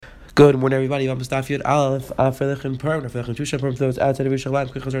Good morning, everybody. I'm Daf Yud Aleph, Felichin Perm, Felichin Tusha Perm. For those outside of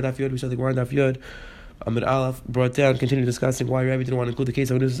Yerushalayim, quick Chazar Daf Yud. We said the Gemara Daf Yud. Amid Aleph brought down, continue discussing why Rabbi didn't want to include the case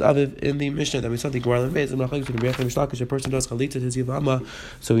of Anus Aviv in the Mishnah. Then we saw the Gemara Levez and Machlokes to the Rebbe Mishlakish. A person does chalitza to his yivama,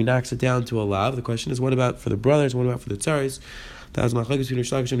 so he knocks it down to a lav. The question is, what about for the brothers? What about for the tzaris? That was Machlokes between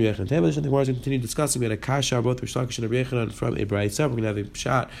Rishlakish and Rebbe Yechanan. The Gemara is going to continue discussing. We had a kasha both Rishlakish and Rebbe Yechanan from a brayso. We're going to have a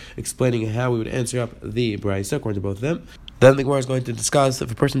shot explaining how we would answer up the brayso according to both of them. Then the Gemara is going to discuss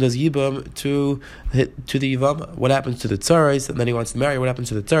if a person does yibam to the yivam, what happens to the tzaris, and then he wants to marry, what happens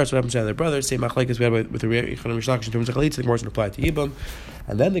to the tzaris, what happens to the other brothers. Same machlekes we had with the Yechanan Rishlakish in terms of chalitza. The Gemara is going to apply to yibam.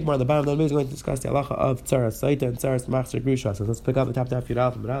 And then the Gemara on the bottom of the is going to discuss the halacha of tzaras saita and tzaras machzer grusha. So let's pick up the top Yud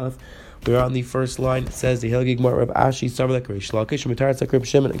Aleph and Aleph. We're on the first line. It says the Hilgi Gemara Rav Ashi Sarvalek Rish Lakish and Mataras Reb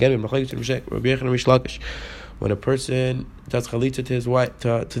Shimon. Again, we have machlekes Rabbi Yechanan Rish Lakish. When a person does chalitza to his wife,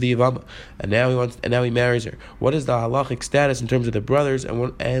 to the yivama, and now he marries her, what is the halachic status in terms of the brothers, and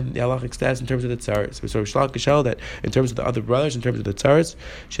the halachic status in terms of the tzaris? So Rish Lakish held that in terms of the other brothers, in terms of the tzaris,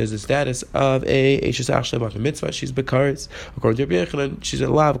 she has the status of a eishes ach shlema mitzvah. She's bekaris. According to Rabbi Yechanan, she's a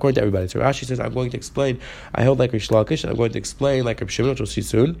lav. According to everybody. So Rashi says, I'm going to explain. I hold like Rish Lakish, and I'm going to explain like Reb Shimon, which we'll see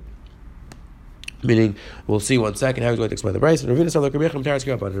soon. Meaning, we'll see one second how he's going to explain the brayso. Ravina says like Rabbi Yechanan.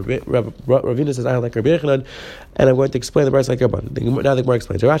 Ravina says I like Rabbi Yechanan, and I'm going to explain the brayso like Rabban. Now the Gemara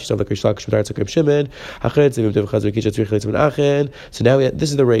explains. Rashi says like Rish Lakish, Mataras Reb Shimon. So now this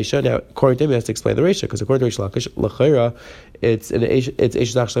is the ratio. Now according to him, he has to explain the ratio because according to Rish Lakish, lachera, it's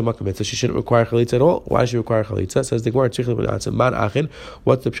eishes ach shlema mitzvah. She shouldn't require chalitza at all. Why does she require chalitza? Says the Gemara man achin.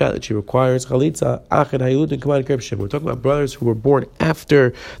 What's the pshat that she requires chalitza? Achin hayulud and kaman Reb Shimon. We're talking about brothers who were born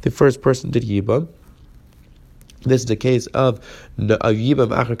after the first person did yibam. This is the case of Yibam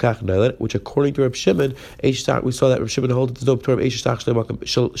Achar Kach Nailet, which according to Reb Shimon, we saw that Reb Shimon holds there's no Torah of Eish Tach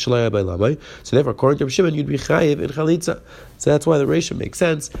Shalaya by Lamai. So therefore, according to Reb Shimon, you'd be chayiv in chalitza. So that's why the ratio makes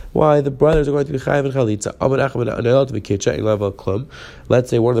sense. Why the brothers are going to be chayiv in chalitza. Let's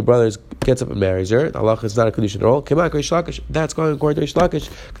say one of the brothers gets up and marries her. Allah is not a condition at all. That's going according to Rish Lakish,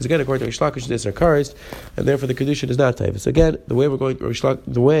 because again, according to Rish Lakish, this are karis, and therefore the condition is not taivus. So again, the way Rav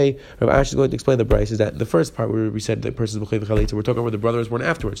Ash is going to explain the brayso is that in the first part where we said the person is b'chayv chalitza, we're talking about the brothers born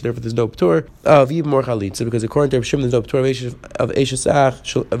afterwards. Therefore, there's no p'tur of yibam or chalitza, because according to Reb Shimon, there's no p'tur of eishes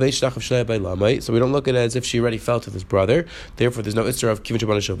ach of shlei by lamai. So we don't look at it as if she already fell to this brother. Therefore, there's no isser of kivin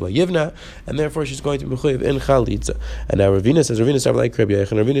shabana shavla yivna, and therefore she's going to be b'chayv in chalitza. And now Ravina says like Rabbi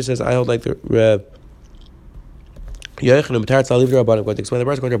Yechanan. Ravina says I hold like the Reb Yechanan. I'm going to explain the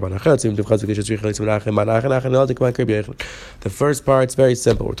verse. The first part is very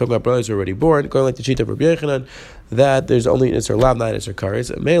simple. We're talking about brothers who are already born, going like the sheet of Rabbi Yechanan, that there's only an Isser Lav, not an Isser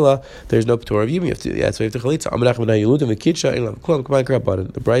Karis. And Mela, there's no P'tor of Yibam. So you have to Chalitza.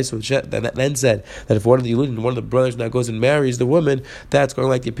 The Bryce then said that if one of the Yuludim, one of the brothers now goes and marries the woman, that's going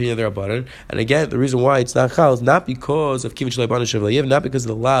like the opinion of the Rabbanan. And again, the reason why it's not Chal is not because of Kivin Shalei Bana Shavla, not because of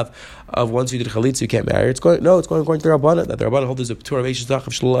the Lav of once you did Chalitza, you can't marry. It's going according to the Rabbanan, that the Rabbanan holds a P'tor of Eish Zach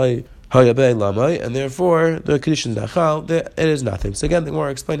of Shalei, and therefore the condition is nachal. It is nothing. So again, the Gemara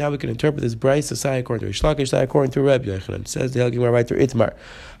explain how we can interpret this brayso. Say according to Rish Lakish, say according to Rabbi Yechanan. It says the Hilgi Gemara right through Itmar.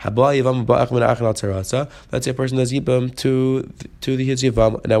 Let's say a person does yibam to his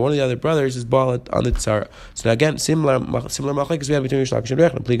yivam. Now one of the other brothers is balat on the tzara. So now again, similar machlekes we have between Rish Lakish and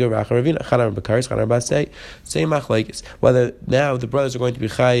Yechanan. Pliga Racha Ravina Chanar Bekaris Chanar Basei. Same machlekes. Whether now the brothers are going to be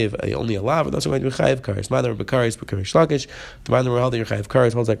chayiv only a lav, or those are going to be chayiv karis. Neither Bekaris but Rish Lakish. The man that we're holding chayiv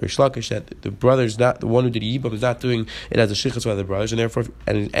karis holds like Rish Lakish, that the brother is not the one who did yibam is not doing it as a shlichus for the brothers, and therefore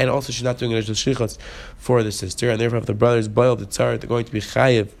and also she's not doing it as a shlichus for the sister, and therefore if the brothers boil the tzar, they're going to be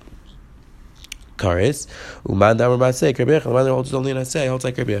chayiv karis. Uman damar masei Rabbi Yechanan. The man holds only an asay, holds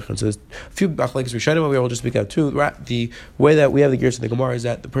like Rabbi Yechanan. So there's a few machlekes Rishonim we will just speak out two. The way that we have the gears in the Gemara is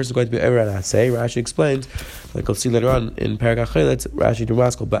that the person is going to be ever an asay. Rashi explains, like we'll see later on in Paragach Cheletz, Rashi to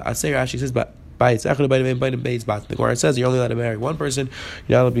Maskal, but asay Rashi says but. The Gemara says you're only allowed to marry one person.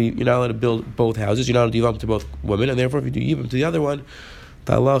 You're not allowed to build both houses. You're not allowed to yibam to both women, and therefore, if you do yibam to the other one,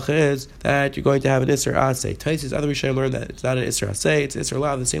 the halacha is that you're going to have an isser asay. Taisis other Rishonim learn that it's not an isser asay; it's isser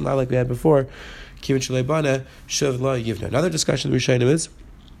lav, the same lav like we had before. Kivin shalei bana shuv la yivna. Another discussion of Rishonim is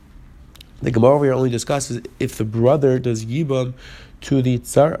the Gemara over here only discusses if the brother does yibam to the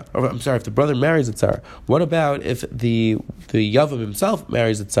tzara, if the brother marries the tzara. What about if the yavam himself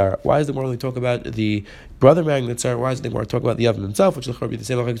marries the tzara? Why does the Gemara only talk about the brother marrying the tzara, why is it more talk about the Yavam himself, which will be the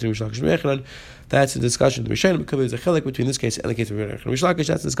same like between Rish Lakish and Yechanan? That's the discussion of the Rishonim. Because there's a chilek between this case and the case of Rish Lakish.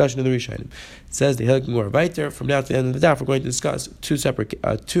 That's the discussion of the Rishonim. It says the Hilek Gemara Vayter. From now to the end of the daf, we're going to discuss two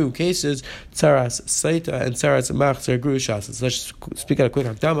cases: tzaras saita and tzaras machzer grushas. So let's speak at a quick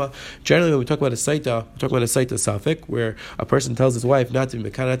hakdama. Generally, when we talk about a saita, we talk about a saita safek, where a person tells his wife not to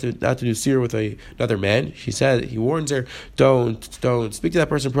do sir with another man. He warns her, don't speak to that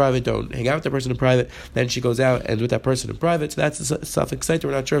person in private, don't hang out with that person in private. Then she goes out and with that person in private. So that's a safek saita.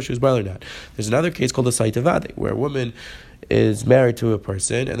 We're not sure if she was well or not. There's another case called a saita vade, where a woman is married to a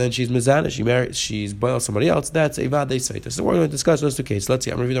person and then she's mizana, she's boiled somebody else. That's a vade saita. So we're going to discuss those two cases. Let's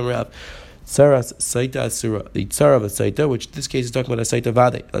see. I'm reviewing them. Tzaras saita asura, the tzara of a saita, which in this case is talking about a saita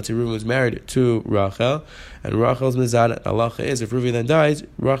vade. Let's say Reuven was married to Rachel, and Rachel's mizana. Allah is, if Reuven then dies,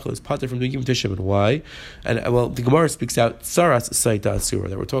 Rachel is pater from doing to Shimon. Why? And the Gemara speaks out tzaras saita asura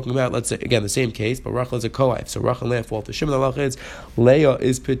that we're talking about. Let's say again the same case, but Rachel is a co-wife, so Rachel and Leah fall to Shimon. Allah is, Leah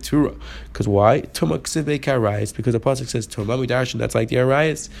is petura. Because why? Tuma ksive karayis, because the pasuk says Tuma midarshin. That's like the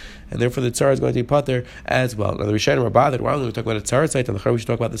arayis, and therefore the tzara is going to be pater as well. Now the Rishonim are bothered. Why don't we talk about a tzara saita? And the we should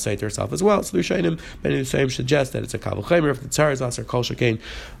talk about the saita herself as well. So the Rishonim, many of the Rishonim suggest that it's a kavul chaymer. If the tzara is aser, kol shekain,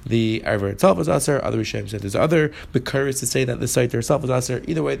 the arver itself is aser. Other Rishonim said there's other bekuris to say that the saita herself is aser.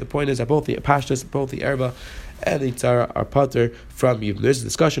 Either way, the point is that both the pashtus, both the erva and the tzara are pater from yibum. There's a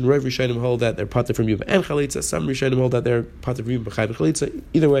discussion. Rav Rishonim hold that they're pater from yibum and chalitza. Some Rishonim hold that they're pater from yibum b'chai b'chalitza.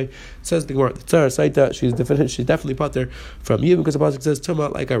 Either way, says the Gemara, the tzara saita, she's definitely pater from yibum because the pasuk says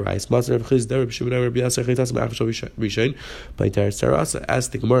tuma like a rice. Maser of chizda Reb Shimon Reb Yasser chaytas ma'achshov Rishon by tar tzara. As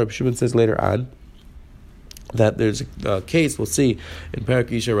the Gemara Reb Shimon says later on, that there's a case we'll see in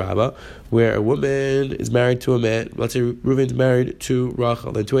Parak Isha Rabbah where a woman is married to a man. Let's say Reuven's married to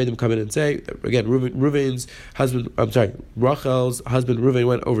Rachel, then two of them come in and say again Reuven's husband. Rachel's husband Reuven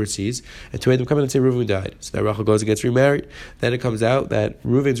went overseas, and two of them come in and say Reuven died. So then Rachel goes and gets remarried. Then it comes out that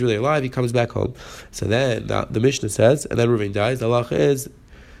Reuven's really alive. He comes back home. So then the Mishnah says, and then Reuven dies. The halacha is,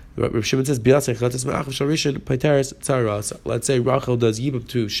 Reb Shimon says, let's say Rachel does yibum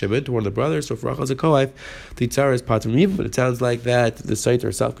to Shimon, to one of the brothers. So if Rachel is a co-wife, the tzara is part of yibum. But it sounds like that the saita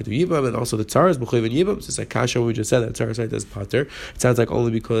herself could do yibum, and also the tzara is b'chuv in yibum. So it's like kasha we just said that tzara saita is pater. It sounds like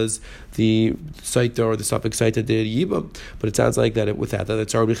only because the saita or the suffix saita did yibum. But it sounds like that without that the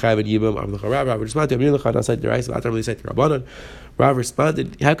tzara would be chayav in yibum. Rav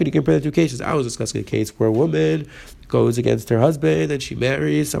responded, how could you compare the two cases? I was discussing a case where a woman goes against her husband and she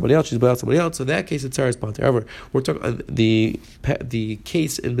marries somebody else, she's by somebody else. So in that case, it's tzara is pater. However, we're talking on the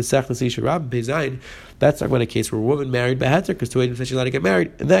case in Masechtas Isha Rabbah Bezayin. That's talking about a case where a woman married beheter because two women said she's allowed to get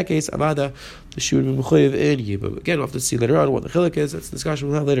married. In that case, Avada, she would be mechuyev in yibum. Again, we'll have to see later on what the chilek is. That's a discussion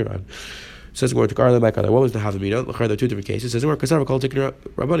we'll have later on. Says we're going to Karla Makala. What was the Havamina? There are two different cases. Says we're Kasar called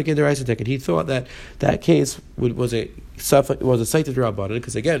Rabbanik in the Raisa, and he thought that case was a site of Rabbanik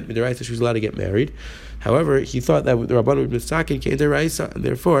because again, in the Raisa she was allowed to get married. However, he thought that the Rabbanik would be Sakin came to Raisa, and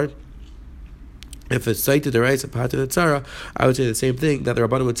therefore, if it's site to the Raisa part of the tzara, I would say the same thing that the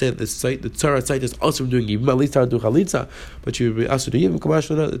Rabbanim would say that the tzara site is also doing yibum. At least I would do chalitza, but you would be also do yibum.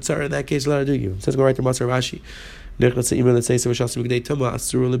 The tzara in that case is allowed to do yibum. It says go right to Masar Rashi. Rashi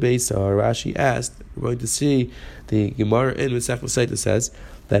asked, we're going to see the Gemara in Masech L'Seita says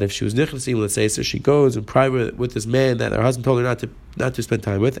that if she was nichnasim, let's say, so she goes in private with this man that her husband told her not to spend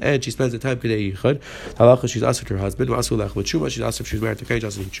time with, and she spends the time kedei yichud. Halacha, she's asked her husband. Asu lech with shuma. She's asked if she was married to Kain,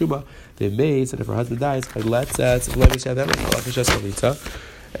 asked shuma. The maid said if her husband dies, let's say that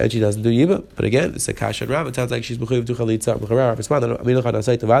and she doesn't do yibum. But again, it's a kasha and Rav. It sounds like she's mechuyev to chalitza. Rav responded,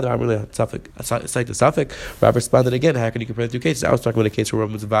 Rav responded again, how can you compare the two cases? I was talking about a case where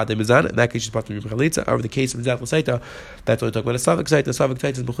one was a vade mizan. In that case, she's part of chalitza. However, the case of mizan l'saita, that's only talking about a safek saita. A safek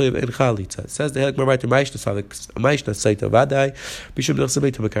saita is mechuyev in chalitza. It says the helik marvayter ma'ishna saita vadai bishum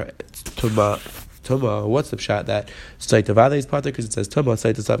nechsabei tuma. Tuma, what's the pshat that Saita Vada is pater because it says Tuma,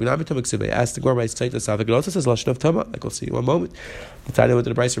 Saita Savik, not Tuma Ksive. Ask the Gemara by Saita Savik. It also says Lashon of Tuma. Like we'll see in one moment. The Tanya went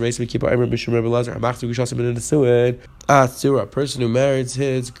to the Bryce race. We keep our Emir Bishum Rebbe Lazar. Amachtu Gushas in the Suin. Surah, a person who marries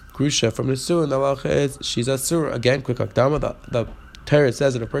his Grusha from the Suin. The halacha is she's a Surah. Again, quick Akdama. The Torah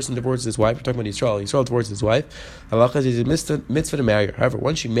says that a person divorces his wife. We're talking about Yisrael divorces his wife. The halacha is he's a mitzvah to marry her. However,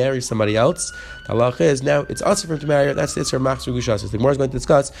 once she marries somebody else, the halacha is now it's also for him to marry her. That's the Isra Machzor Gushas. The Gemara is going to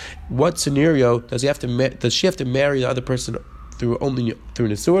discuss what scenario does she have to marry the other person through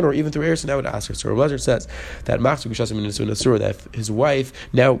Nisuin or even through Eris, and I would ask her. So Rav Lezer says that Machzor Gushas in Nisuin that if his wife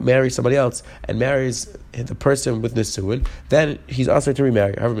now marries somebody else and marries the person with Nisuin, then he's also to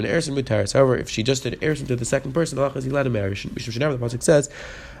remarry. However, if she just did Erison to the second person, Allah is allowed to marry. The Pasuk says,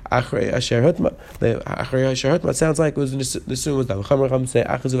 Achrei Asher Hutma. Achrei Asher Hutma sounds like it was Nisuin was done. Chacham say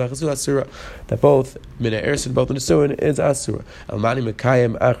Achazu v'Achazu Asura, that both Mina Erison, both Nisuin is Asura. Almani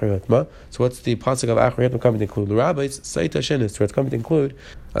Mekayim Achrei Hutma. So what's the pasuk of Achrei Hutma coming to include? The rabbis Saita Shenis. So it's coming to include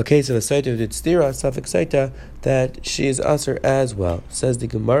a case of the Saita did Stira Safik Saita that she is Asur as well. Says the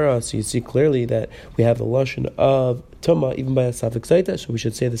Gemara. So you see clearly that we have the lashon of Tuma even by a Safik Saita. So we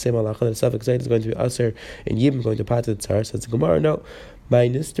should say the same halacha that a Safik Saita is going to be Asur in Yibam, going to pat the Tsar. Says the Gemara. No. My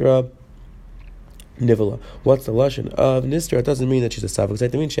Nistra Nivela. What's the lashon of Nistra? It doesn't mean that she's a Safik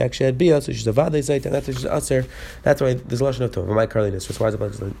Zaita. It means she actually had Bia, so she's a Vadei Zaita, and that's why she's Aser. That's why there's a lashon of Tov. My Carly Nistra. So why is it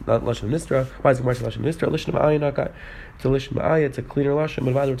not lashon of Nistra? Why is it more lashon of Nistra? Lashon of Ayin. It's a lashon of Ayin. It's a cleaner lashon.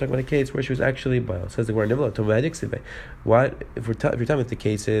 But we're talking about a case where she was actually Baal. Says the word Nivela. Tov Hadiksive. Why? If you're telling me the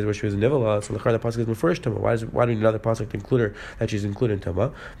case is where she was Nivela, so the pasuk is first Tuma. Why do we need another pasuk to include her that she's included in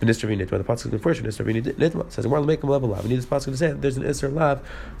Tuma? The Nistra Vinitma. The pasuk is first. Nistra Vinitma. Says we're make him level lav. We need this pasuk to say that there's an Isser lav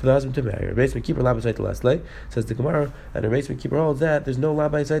for the husband to marry. Her basement keeper lav beside the last lay. Says the Gemara, and her basement keeper holds that there's no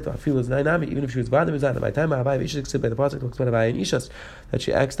lav by Zaita. I feel it's nainami, even if she was vadim is by time I Ishas except by the pasuk talks about and Ishas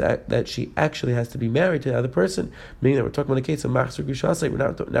that she actually has to be married to the other person. Meaning that we're talking about a case of machzor gushasei. We're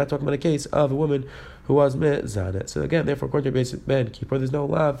not talking about a case of a woman who was mezana. So again, therefore, according to your basement keeper, there's no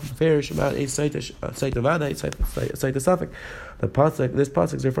lav fair about a Zaita vada, a Zaita suffix. This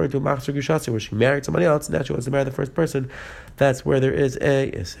pasuk is referring to a machzor gushasei where she married somebody else. Now she wants to marry the first person. That's where there is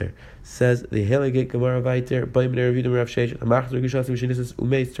a iser. Says the Heligate Gemara Vayter by Ravidim Rav Sheish the Machzor Gushasei Mishinis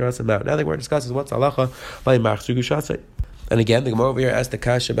Umeis Terasim out. Now the Gemara discusses what's halacha by Machzor Gushasei. And again, the Gemara over here asked the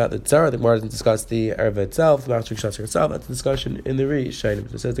Kasha about the Tzara. The Gemara doesn't discuss the Erva itself, the Machzor Gushasei herself. That's the discussion in the Rishayim.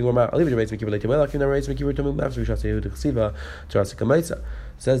 So it says the Gemara, I'll leave it to Reis Mekiver later. Well, I can Reis Mekiver to Machzor Gushasei Yehuda Chesiva Terasik Amaitza.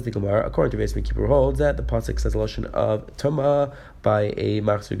 Says the Gemara, according to Reis Mekiver holds that the pasuk says a lashon of Tuma by a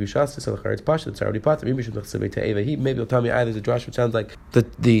Machzor Gushasei. So the Charetz Pasha, the Tzara already pater. Maybe you'll tell me either the Josh which sounds like the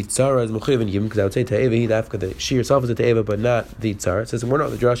Tzara is Mechiv and Yim, because I would say Ta'eva he dafka that she herself is a Ta'eva but not the Tzara. It says we're not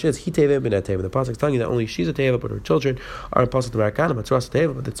the Josh is he Ta'eva but not Ta'eva. The pasuk is telling you that only she's a Ta'eva but her children are impossible to Marakana. But Tzara is a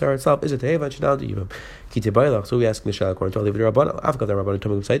Ta'eva, but the Tzara itself is a Ta'eva and she's not a Yibam. So we ask the Shal according to all the Rabbanan. I've got the Rabbanan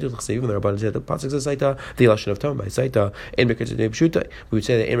Tumim Saita. Even the Rabbanan said the pasuk says Saita, the lashon of Tum by Saita in creates a Pshutai. We would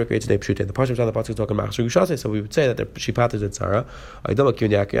say that in creates a Pshutai. The pasuk on the pasuk is talking about Machzor Gushasei, so we would say that she paters at Tzara. I don't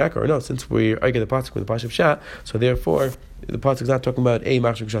or no, since we argue the pasuk with the pasuk of Shat, so therefore the pasuk is not talking about a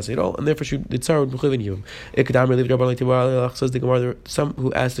Machzor Gushasei at all, and therefore the Tzara would be in you. Says the Gemara, there are some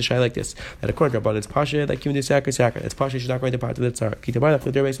who ask the Shai like this, that according to Rabbanan it's Pasha that Kivin is Sakar. It's Pasha she's not going to part of the Tzara. Kitabar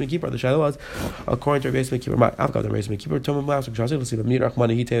the Reis Mekiper. The Shai was according to Reis Mekiper. I've got the Reis Mekiper. Tomim Machzor Gushasei. Let's see the Mir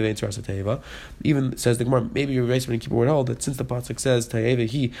Achmani He Teva and Tzara Teva. Even says the Gemara, maybe your Reis Mekiper would hold that since the pasuk says Teva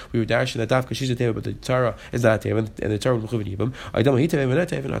he, we would dash that Dafka she's a Teva, but the Tzara is not a Teva, and the Tzara would be Yibam. I don't know He Teva and not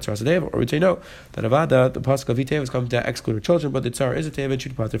Teva, not Tzara Teva. Or we say no, that Avada the pasuk of He Teva is coming to exclude her children, but the Tzara is a Teva and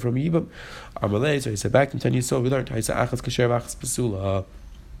should part from Yibam. Amalei. So he said back to 10 years old we learned Haisa Achas Kasher Vachas Pesula.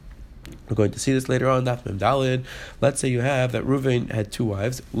 We're going to see this later on. Daf Mem Daled. Let's say you have that Reuven had two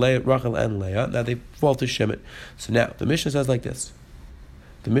wives, Rachel and Leah. Now they fall to Shimon. So now the Mishnah says like this.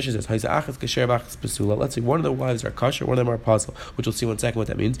 The Mishnah says, let's say one of the wives are kosher, one of them are apostle, which we'll see in 1 second what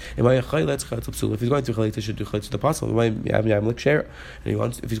that means. If he's going to chalita, he should do chalita to the apostle. And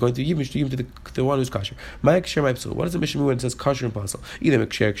if he's going to yibim, he should yibim to the one who's kosher. What does the Mishnah mean when it says kosher and apostle? Either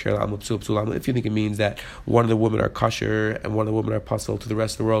if you think it means that one of the women are kosher and one of the women are apostle to the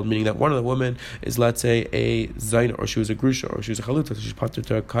rest of the world, meaning that one of the women is, let's say, a zaina, or she was a grusha, or she was a chaluta, so she's pater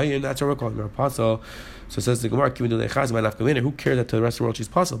to a kayin, that's what we're calling her apostle. So it says the Gemara, who cares that to the rest of the world she's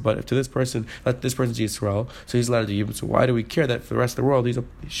possible? But if to this person, let this person's Yisrael, so he's allowed to Yibum. So why do we care that for the rest of the world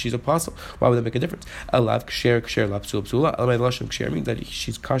she's apostle? Why would that make a difference? Alav ksher lapsul psula. Alamay lashon ksher means that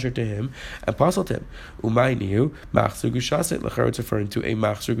she's kosher to him, apostle to him. Umayniu machzor gushasei. Lachar it's referring to a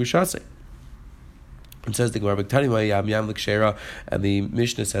machzor gushasei. It says the Gemara, and the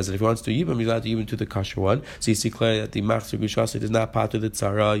Mishnah says that if he wants to yibam, he's allowed to yibam to the kosher one. So you see clearly that the machzor gushasei does not part of the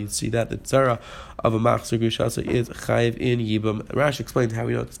tzara. You see that the tzara of a machzor gushasei is chayiv in yibam. Rashi explained how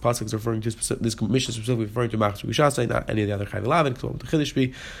we know this pasuk is referring to this Mishnah specifically referring to machzor gushasei, not any of the other chayiv lavin. Because what the chiddush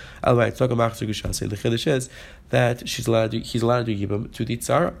be, it's talking machzor gushasei. The chiddush is that he's allowed to yibam to the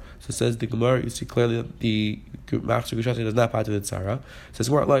tzara. So it says the Gemara, you see clearly that the machzor gushasei does not part of the tzara. It says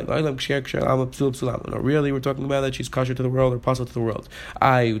no, really, we're talking about that she's kosher to the world or apostle to the world.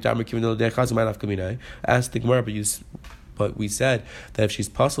 Ask the Gemara, but but we said that if she's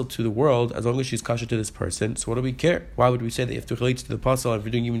puzzled to the world, as long as she's kosher to this person, so what do we care? Why would we say that if to relate to the puzzle, if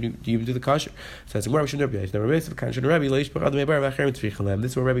you're doing even do the kosher? So it's more we shouldn't be. This is where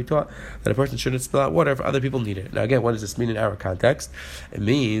Rabbi taught that a person shouldn't spill out water if other people need it. Now again, what does this mean in our context? It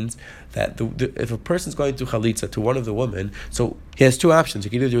means that if a person's going to chalitza to one of the women, so he has two options. He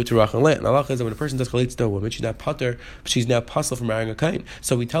can either do it to Rach and Leah. And Allah is that when a person does chalitza to a woman, she's not pater, but she's now puzzle from marrying a kain.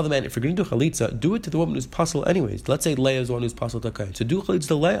 So we tell the man, if you're going to do chalitza, do it to the woman who's puzzle anyways. Let's say Leah is the one who's puzzle to kain. So do chalitza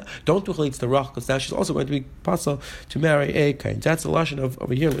to Leah. Don't do chalitza to Rach, because now she's also going to be puzzle to marry a kain. That's the lashon of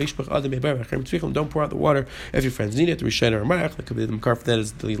over here. Don't pour out the water if your friends need it. The Rishon or Marach, that could be the makar for that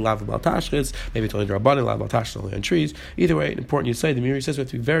is the lav al tashchis. Maybe it's only drabanan, lav al tashchis only on trees. Either way, important you say. The Meiri says we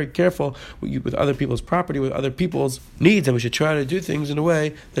have to be very careful with other people's property, with other people's needs, and we should try to do things in a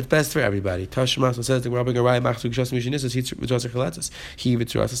way that's best for everybody. Tashmas says that we're having a raya machzor geshas mishinisas he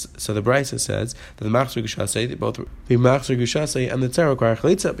vitzurasis. So the Brisa says that the machzor geshas, both the machzor geshas and the tzara require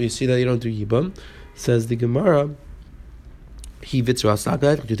chalitza, but you see that you don't do yibam. Says the Gemara. He vitzras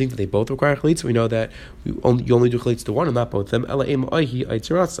sagat. Do you think that they both require chalitza? We know that you only do chalitza to one and not both of them. You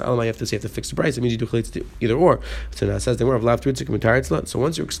have to fix the price. It means you do chalitza to either or. So now it says they were of lav to So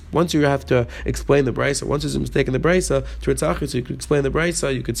once you have to explain the brisa, once there's a mistake in the brisa, so you could explain the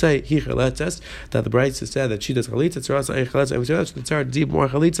brisa. You could say that the brisa said that she does chalitza.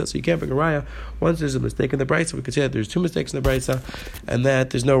 So you can't bring a raya. Once there's a mistake in the brisa, we could say that there's two mistakes in the brisa, and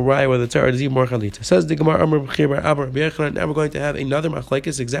that there's no raya where the tzara does more chalitza. Says the Gemara. Now we're going to have another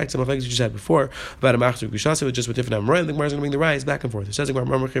machlekes, exact same machlekes we just had before about a machzor gushasa, but just with different amroim. The Gemara is going to bring the rise back and forth. It says the Gemara,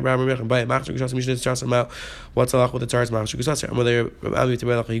 what's alach with the tzar's machzor gushasa? And whether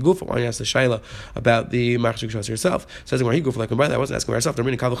Higufa, why you ask the shaila about the machzor gushasa herself? It says the Gemara Higufa, like I wasn't asking about herself. They're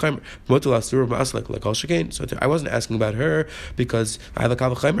reading kavachaymer. So I wasn't asking about her because I have a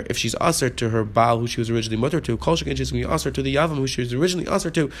kavachaymer. If she's aser to her baal who she was originally mutter to, kol shekain she's going to be aser to the yavam who she was originally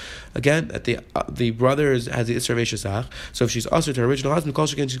aser to. Again, that the brother has the isra veishasach. So if she's usher to her original husband, kol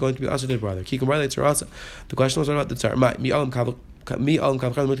shekain she's going to be usher to the brother. The question was about the tzar.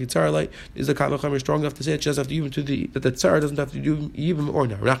 Is the kavachamer strong enough to say it? She doesn't have to even to that the tzar doesn't have to do even or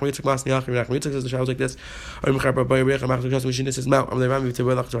now. Nachman Yitzchak says the shah was like this.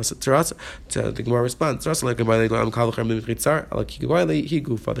 So the Gemara responds. The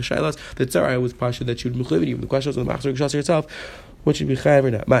tzar was pasha that she would mechliv even. The question was on the machzor geshas herself. What should be chayav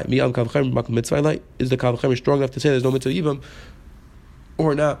or not? Is the kavachamer strong enough to say there's no mitzvah yibam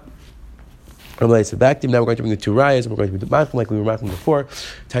or not? Now we're going to bring the two rayas, and we're going to be the machim like we were machim before.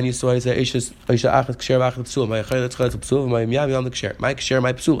 Tanya Soy says, "Isha achas ksher v'achas psul. My chayil tzchalat psul. My miyam yam ksher. My ksher,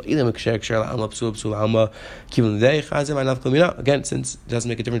 my psul. Either my ksher la'alma psul alma kivul day chazim. I not klamina. Again, since it doesn't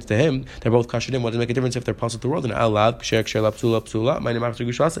make a difference to him, they're both kasherim. What does it make a difference if they're puzzled to the world? And alav ksher la psul. My name after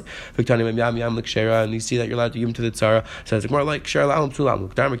gushase. Victani my yam ksher. And you see that you're allowed to give him to the tzara. Says more like ksher la'alma psul alma.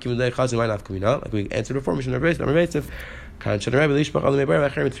 K'dar kivul day chazim. I not klamina. Like we answered before. Mission of Okay, so now we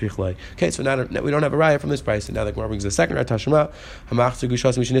don't have a raya from this price, and now the Gemara brings the second raya. Tashma, hamachzor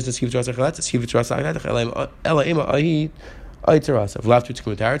gushas mishinisas hivitras achlatzes hivitras achlatzes ela ima ahi aitzaras. Of lav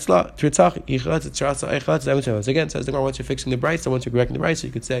tutzkum taritz tritzach ichlatz tzras aichlatz emutzavas. Again, says the Gemara, once you're fixing the brayso, once you're correcting the brayso,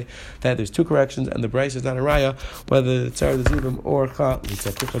 you could say that there's two corrections, and the brayso is not a raya, whether the tzara is zivim or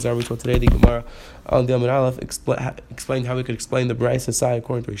chalitza. Chazar we told today the Gemara on the Amud Aleph explained how we could explain the brayso side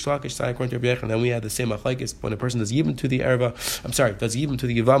according to Rish Lakish, side according to Rabbi Yechon, and then we had the same machlekes when a person does yibum to the erva. Does yibum to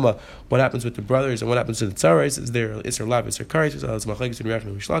the yivama? What happens with the brothers and what happens to the tzarais? Is there isser lav, isser kares? So it's machlekes in Rabbi Yechon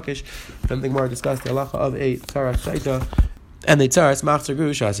and Rish Lakish. Then the Gemara discussed the halacha of a tzara shaita and the tzaras machzor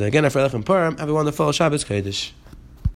gushas. Again, after Lechem Purim, have a wonderful Shabbos Kodesh.